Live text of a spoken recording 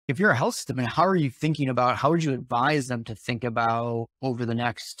if you're a health system, and how would you advise them to think about over the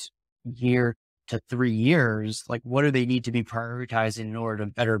next year to 3 years? Like, what do they need to be prioritizing in order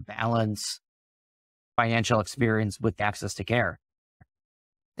to better balance financial experience with access to care?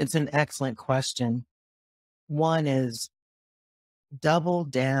 It's an excellent question. One is double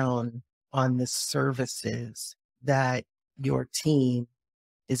down on the services that your team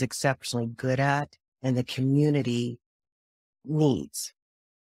is exceptionally good at and the community needs.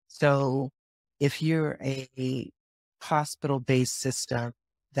 So if you're a hospital-based system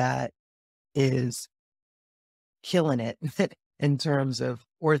that is killing it in terms of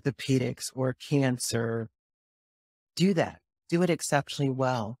orthopedics or cancer, do that. Do it exceptionally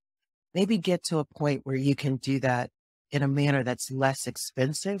well. Maybe get to a point where you can do that in a manner that's less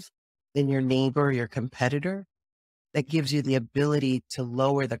expensive than your neighbor, your competitor, that gives you the ability to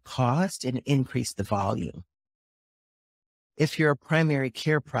lower the cost and increase the volume. If you're a primary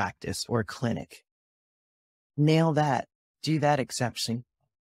care practice or clinic, nail that, do that exception,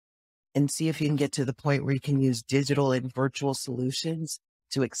 and see if you can get to the point where you can use digital and virtual solutions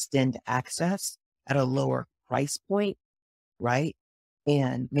to extend access at a lower price point, right?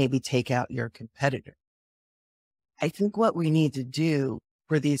 And maybe take out your competitor. I think what we need to do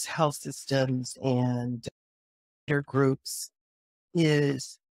for these health systems and their groups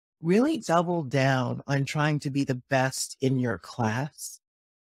is really double down on trying to be the best in your class.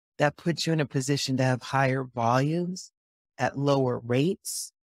 That puts you in a position to have higher volumes at lower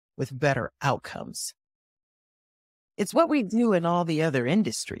rates with better outcomes. It's what we do in all the other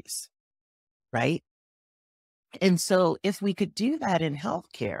industries, right? And so if we could do that in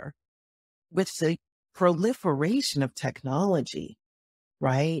healthcare with the proliferation of technology,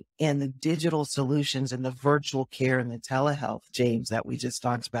 right? And the digital solutions and the virtual care and the telehealth, James, that we just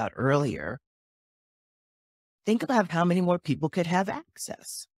talked about earlier, think about how many more people could have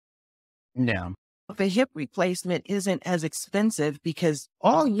access. Yeah. If a hip replacement isn't as expensive because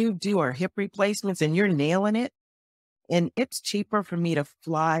all you do are hip replacements and you're nailing it, and it's cheaper for me to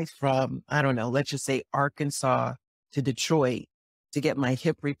fly from, I don't know, let's just say Arkansas to Detroit to get my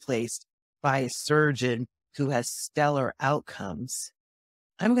hip replaced by a surgeon who has stellar outcomes,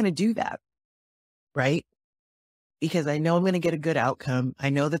 I'm going to do that, right? Because I know I'm going to get a good outcome. I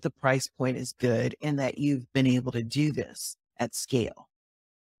know that the price point is good and that you've been able to do this at scale,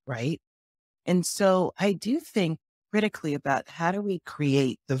 right? And so I do think critically about how do we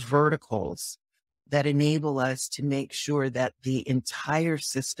create the verticals that enable us to make sure that the entire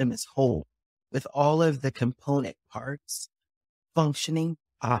system is whole with all of the component parts functioning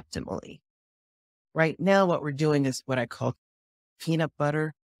optimally. Right now, what we're doing is what I call peanut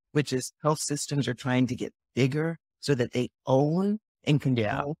butter, which is health systems are trying to get bigger so that they own and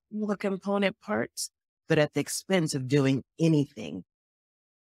Yeah. control all the component parts, but at the expense of doing anything